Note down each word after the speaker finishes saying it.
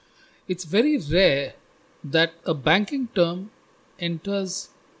It's very rare that a banking term enters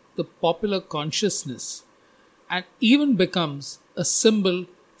the popular consciousness and even becomes a symbol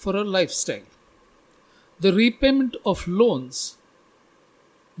for a lifestyle. The repayment of loans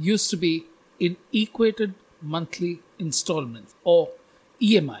used to be in equated monthly installments or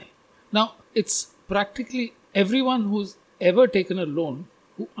EMI. Now, it's practically everyone who's ever taken a loan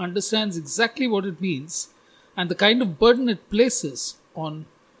who understands exactly what it means and the kind of burden it places on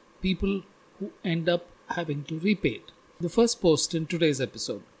people who end up having to repay it. The first post in today's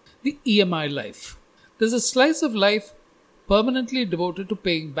episode, the EMI life. There's a slice of life permanently devoted to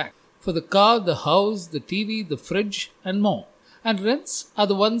paying back for the car, the house, the TV, the fridge, and more. And rents are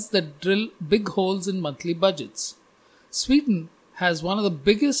the ones that drill big holes in monthly budgets. Sweden has one of the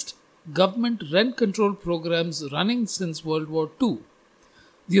biggest government rent control programs running since World War II.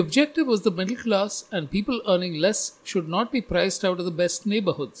 The objective was the middle class and people earning less should not be priced out of the best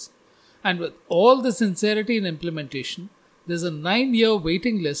neighborhoods. And with all the sincerity in implementation, there's a 9-year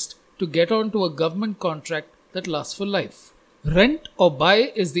waiting list to get onto a government contract that lasts for life. Rent or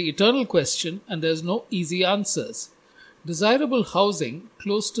buy is the eternal question and there's no easy answers. Desirable housing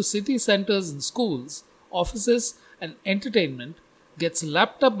close to city centers and schools, offices and entertainment gets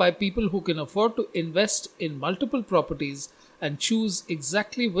lapped up by people who can afford to invest in multiple properties and choose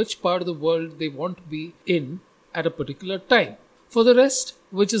exactly which part of the world they want to be in at a particular time. For the rest,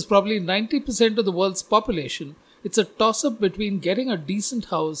 which is probably 90% of the world's population, it's a toss-up between getting a decent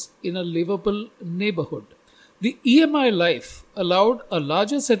house in a livable neighborhood. The EMI life allowed a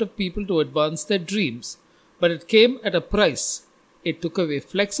larger set of people to advance their dreams, but it came at a price. It took away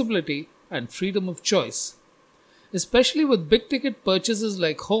flexibility and freedom of choice. Especially with big-ticket purchases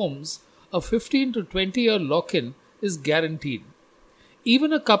like homes, a 15 to 20-year lock-in is guaranteed.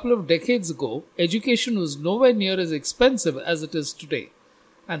 Even a couple of decades ago, education was nowhere near as expensive as it is today,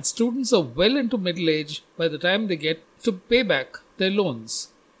 and students are well into middle age by the time they get to pay back their loans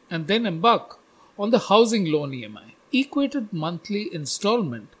and then embark on the housing loan EMI. Equated monthly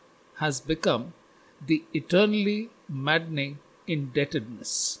installment has become the eternally maddening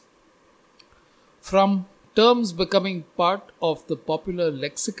indebtedness. From terms becoming part of the popular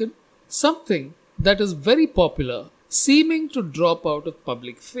lexicon, something that is very popular seeming to drop out of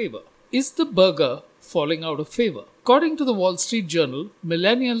public favor. Is the burger falling out of favor? According to the Wall Street Journal,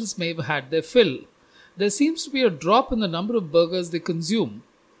 millennials may have had their fill. There seems to be a drop in the number of burgers they consume.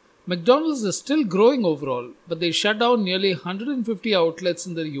 McDonald's is still growing overall, but they shut down nearly 150 outlets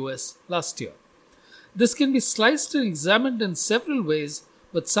in the US last year. This can be sliced and examined in several ways,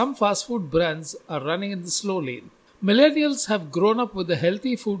 but some fast food brands are running in the slow lane. Millennials have grown up with the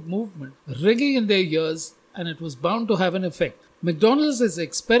healthy food movement ringing in their ears, and it was bound to have an effect. McDonald's is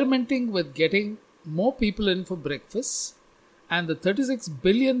experimenting with getting more people in for breakfast, and the $36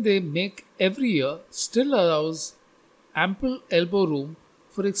 billion they make every year still allows ample elbow room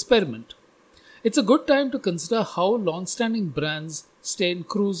for experiment. It's a good time to consider how long-standing brands stay in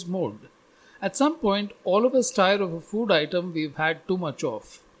cruise mode. At some point, all of us tire of a food item we've had too much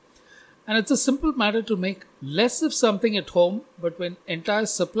of. And it's a simple matter to make less of something at home, but when entire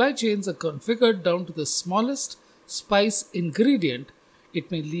supply chains are configured down to the smallest spice ingredient,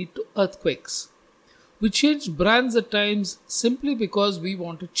 it may lead to earthquakes. We change brands at times simply because we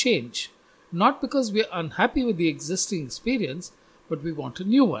want to change, not because we are unhappy with the existing experience, but we want a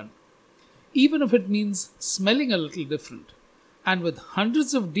new one, even if it means smelling a little different. And with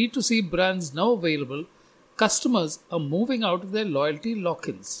hundreds of D2C brands now available, customers are moving out of their loyalty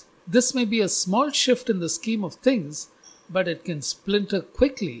lock-ins. This may be a small shift in the scheme of things, but it can splinter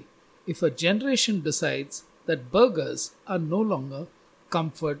quickly if a generation decides that burgers are no longer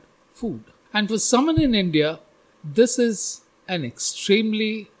comfort food. And for someone in India, this is an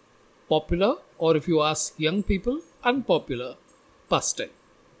extremely popular, or if you ask young people, unpopular pastime.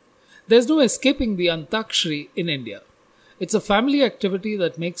 There's no escaping the Antakshri in India. It's a family activity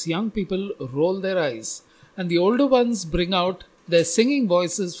that makes young people roll their eyes, and the older ones bring out their singing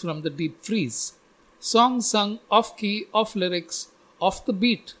voices from the deep freeze. Songs sung off-key, off-lyrics, off the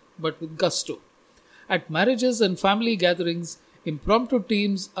beat, but with gusto. At marriages and family gatherings, impromptu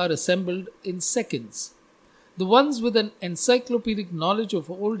teams are assembled in seconds. The ones with an encyclopedic knowledge of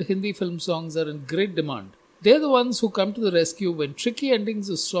old Hindi film songs are in great demand. They're the ones who come to the rescue when tricky endings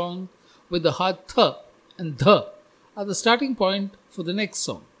of song with the hard th and the are the starting point for the next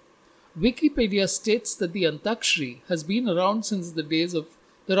song. Wikipedia states that the Antakshri has been around since the days of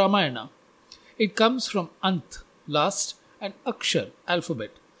the Ramayana. It comes from Anth, last, and Akshar,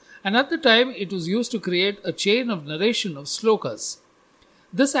 alphabet, and at the time it was used to create a chain of narration of slokhas.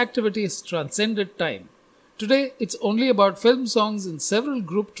 This activity has transcended time. Today it's only about film songs and several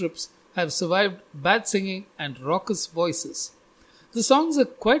group trips have survived bad singing and raucous voices. The songs are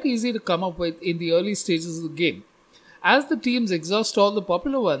quite easy to come up with in the early stages of the game. As the teams exhaust all the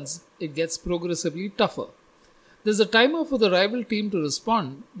popular ones, it gets progressively tougher. There's a timer for the rival team to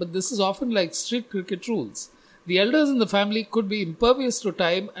respond, but this is often like street cricket rules. The elders in the family could be impervious to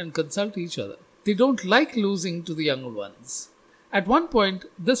time and consult each other. They don't like losing to the younger ones. At one point,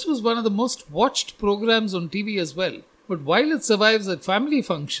 this was one of the most watched programs on TV as well, but while it survives at family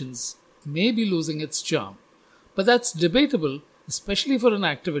functions, it may be losing its charm. But that's debatable, especially for an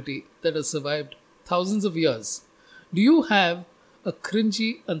activity that has survived thousands of years. Do you have a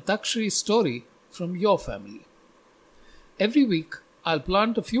cringy Antakshri story from your family? Every week, I'll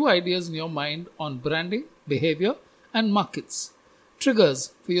plant a few ideas in your mind on branding, behavior, and markets.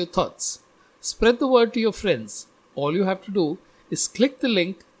 Triggers for your thoughts. Spread the word to your friends. All you have to do is click the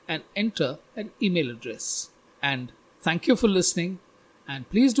link and enter an email address. And thank you for listening. And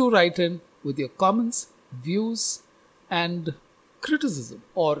please do write in with your comments, views, and criticism,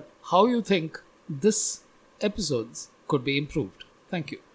 or how you think this episodes could be improved. Thank you.